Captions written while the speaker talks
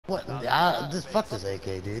What? This fuck this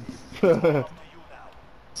AK, dude.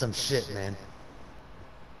 Some shit, man.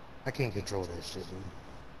 I can't control this shit,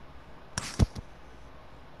 dude.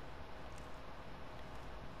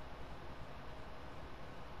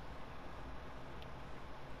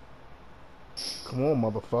 Come on,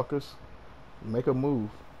 motherfuckers. Make a move.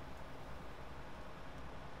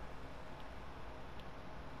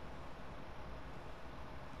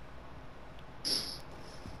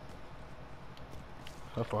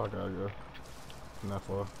 How far I gotta go? Not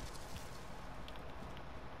far.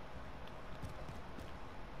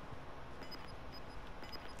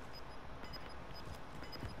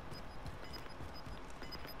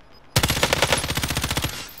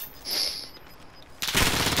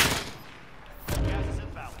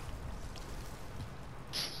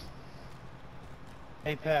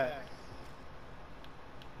 Hey Pat,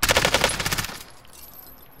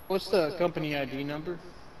 what's the company ID number?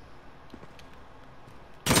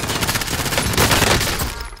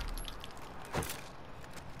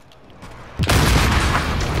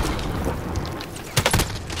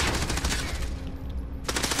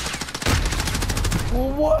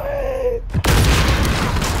 What?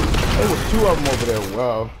 There was two of them over there.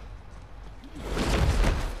 Wow.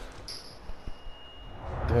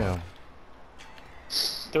 Damn.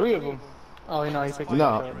 Three of them. Oh, you know, he picked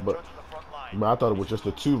Nah, up. but I thought it was just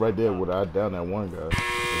the two right there where I down that one guy.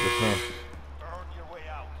 Just him.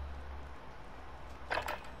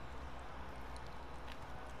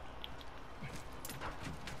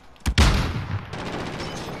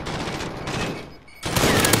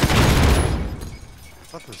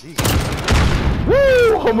 Fuck was he?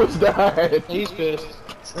 Woo! Almost died. He's pissed.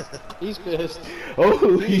 He's pissed.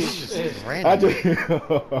 Holy This shit. is I random. just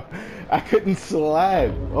I couldn't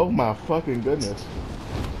slide. Oh my fucking goodness.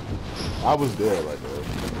 I was there right there.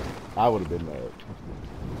 I would have been mad.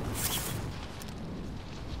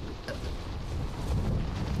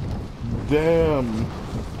 Damn.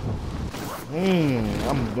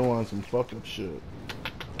 I'm doing some fucking shit.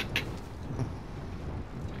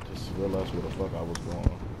 Just realized where the fuck I was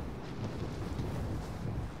going.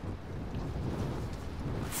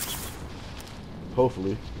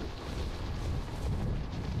 Hopefully.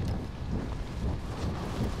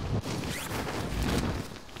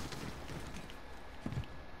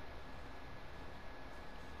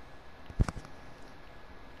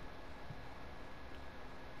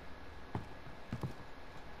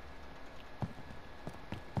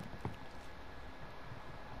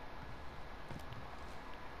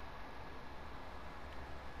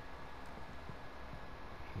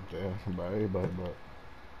 Damn, by everybody but.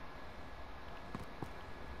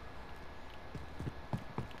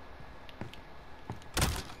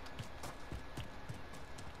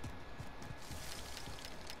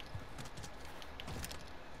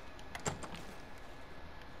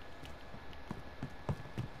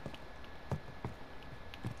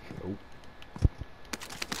 Nope.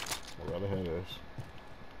 I'd rather have this.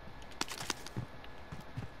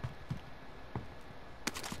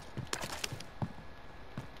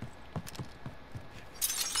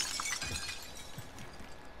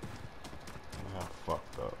 Ah,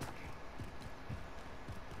 fucked up.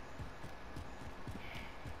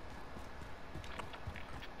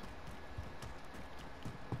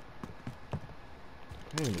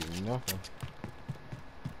 He didn't do nothing.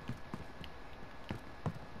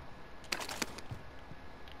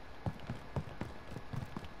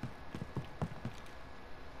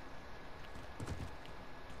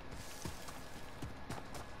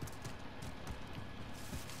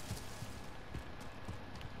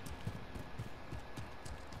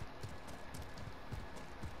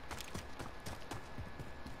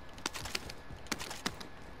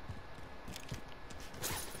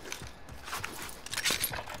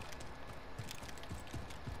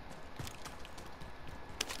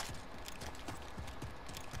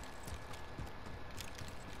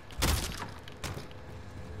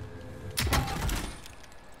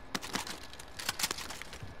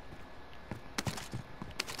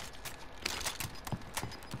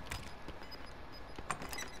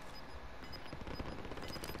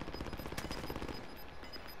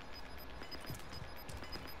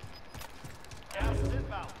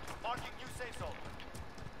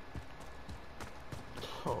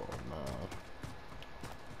 Oh man.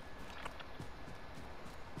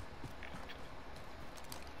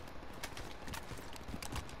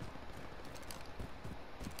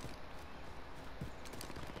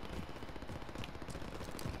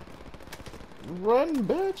 Run,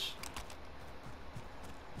 bitch.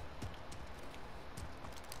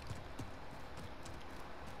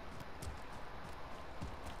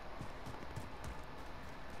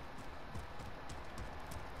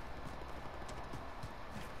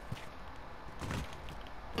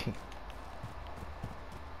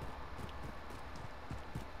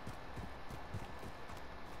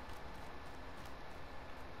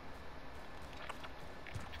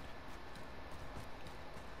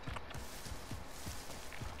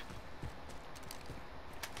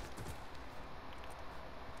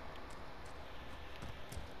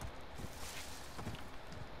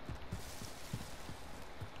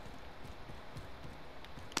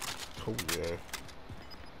 Oh yeah.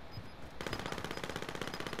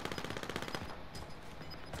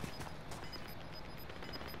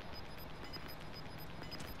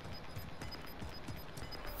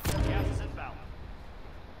 Gas is inbound.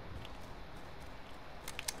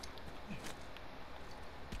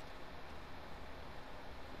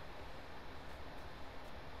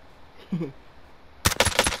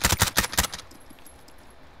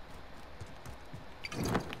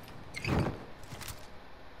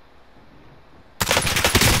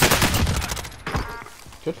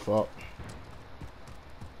 Good fuck.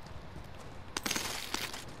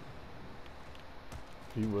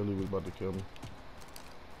 He really was about to kill me.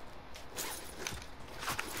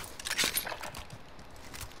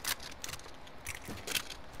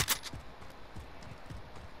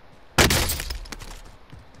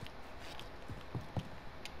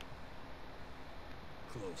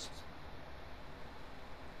 Close.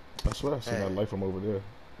 I swear I seen that Hey. light from over there.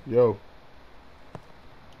 Yo.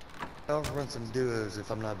 I'll run some duos if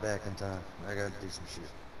I'm not back in time. I gotta do some shit.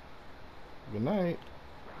 Good night.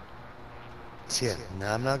 Yeah, no,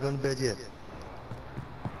 I'm not going to bed yet.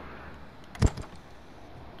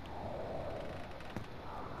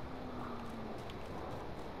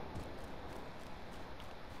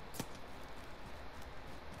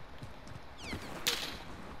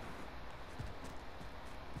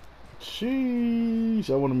 Sheesh.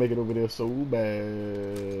 I want to make it over there so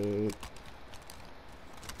bad.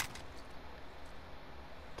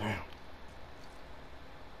 Damn.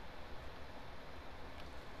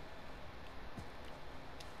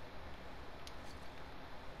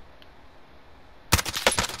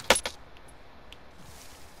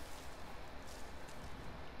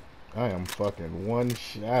 I am fucking one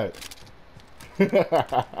shot.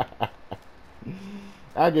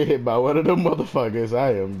 I get hit by one of them motherfuckers.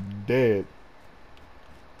 I am dead.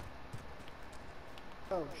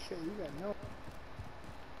 Oh shit, you got no.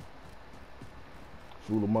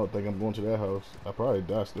 Fool them out, think I'm going to that house. I probably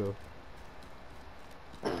die still.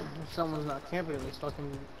 If someone's not camping in this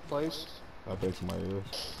fucking place, I think somebody is.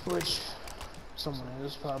 which someone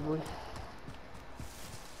is probably.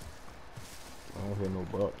 I don't hear no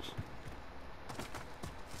bucks.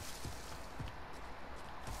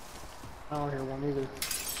 I don't hear one either.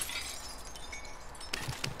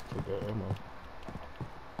 Take that ammo.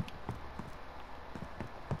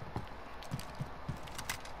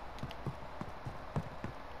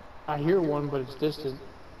 I hear one, but it's distant.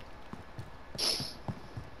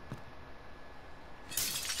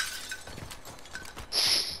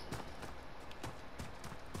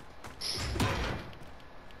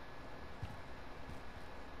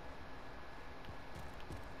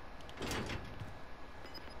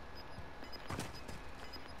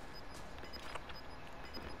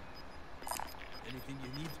 Anything you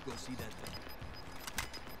need, go see that thing.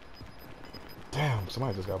 Damn,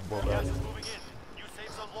 somebody just got blown Gas out. is moving in. New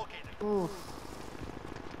safe zone located. Oof.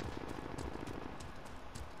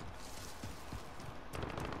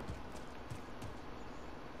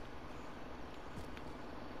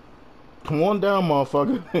 Come on down,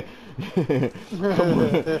 motherfucker.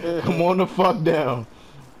 Come on the fuck down.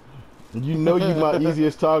 You know you my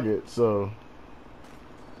easiest target, so.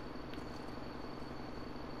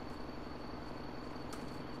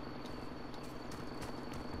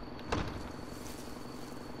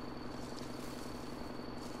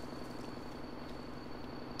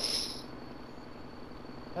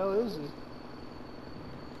 Hell is he?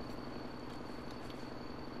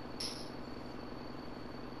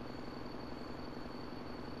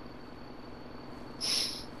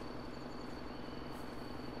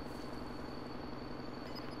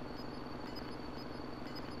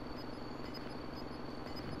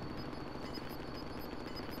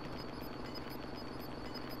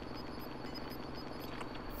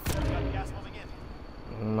 Got gas moving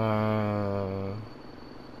in. Nah.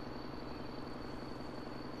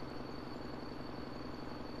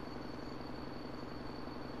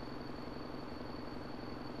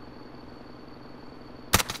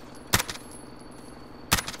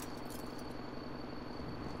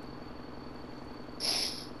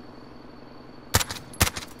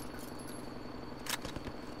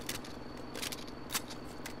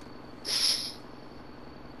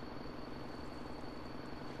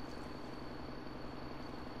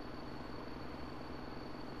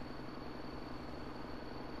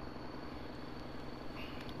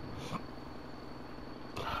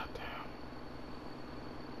 God damn.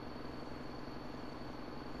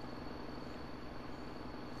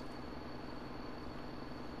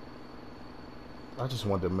 I just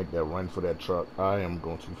wanted to make that run for that truck. I am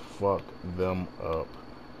going to fuck them up.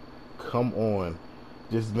 Come on.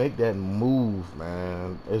 Just make that move,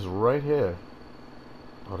 man. It's right here.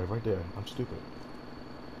 Oh, they're right there. I'm stupid.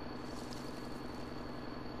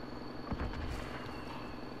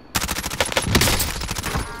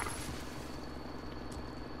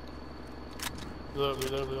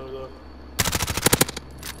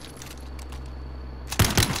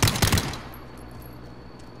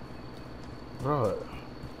 Look.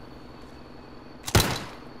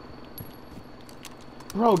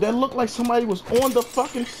 Bro, that looked like somebody was on the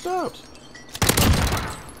fucking steps.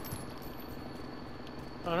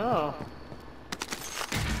 I know.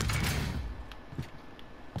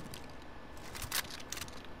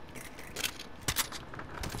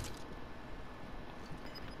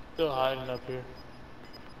 Still hiding up here.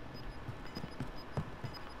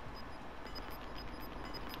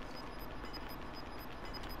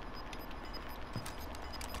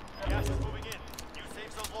 Gas is moving in. New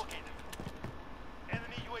safe zone located.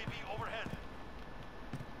 Enemy UAV overhead.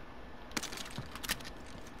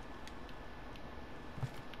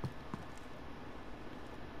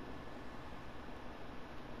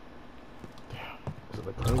 Is it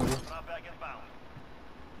like a movie? Drop back inbound.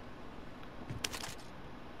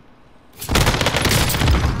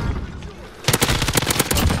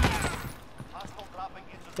 Hostile dropping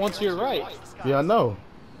into the One to your right. Watch the skies. Yeah, I know.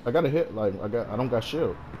 I got a hit. Like I don't got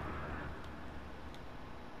shield.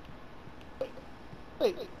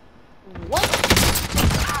 Wait. What?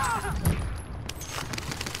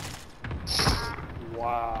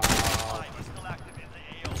 Wow. Fine, he's still active in the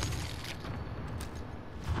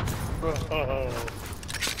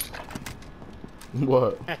AO.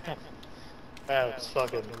 What? That's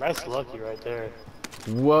lucky right there.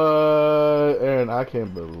 What? And I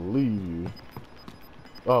can't believe you.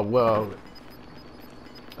 Oh well.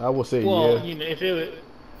 I will say Well, yeah. you know,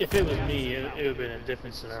 if it was me, it would have been a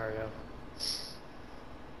different scenario.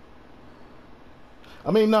 I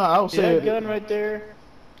mean, no, I would See say. that gun right there?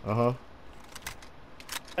 That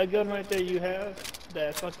gun right there you have?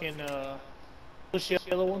 That fucking, what's the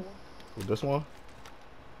other one? This one?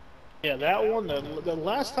 Yeah, that one. The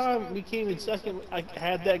last time we came in second, I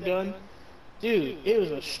had that gun. Dude, it was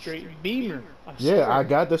a straight beamer. I Yeah, swear. I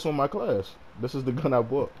got this on my class. This is the gun I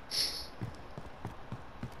bought.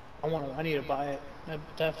 I need to buy it.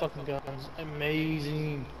 That fucking gun's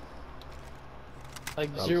amazing. Like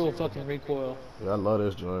zero fucking recoil. Yeah, I love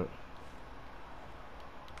this joint.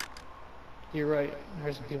 You're right.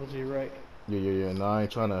 There's some people to your right. Yeah. No, I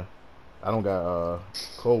ain't trying to. I don't got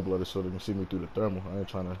cold blooded so they can see me through the thermal. I ain't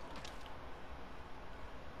trying to.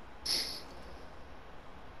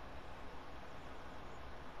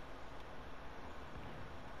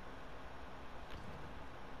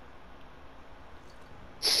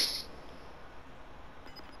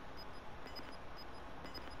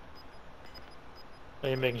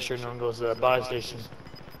 You're making sure no one goes to that buy station.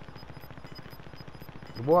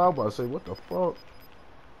 Boy, I was about to say, what the fuck?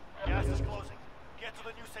 Gas is closing. Get to the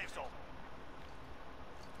new safe zone.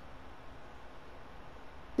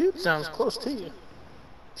 Dude, sounds close to you.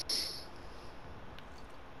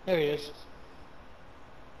 There he is.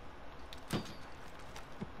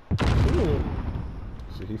 Ooh.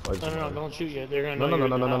 See, he fights. No, don't shoot yet. They're gonna No, know you're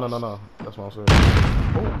in the house. no. That's what I'm saying.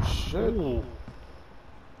 Oh shit. Ooh.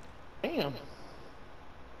 Damn.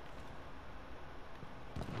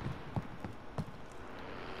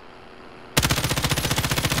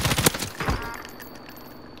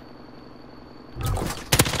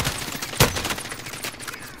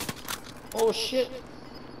 Oh shit.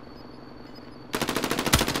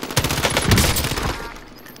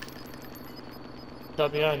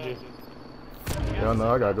 Stop behind you. Yeah,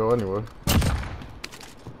 no, I gotta go anyway.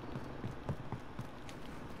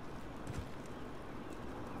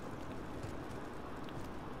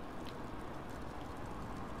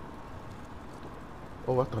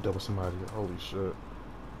 Oh, I thought that was somebody. Holy shit.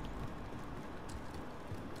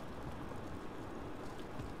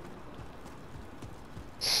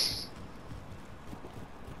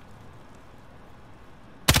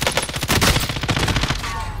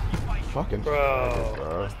 Fucking Bro.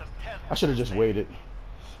 bro. I should have just waited.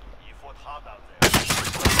 You fought hard out there.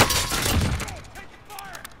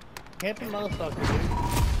 Camping motherfucker,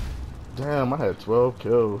 dude. Damn, I had 12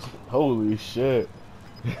 kills. Holy shit.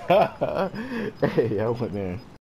 Hey, I went in.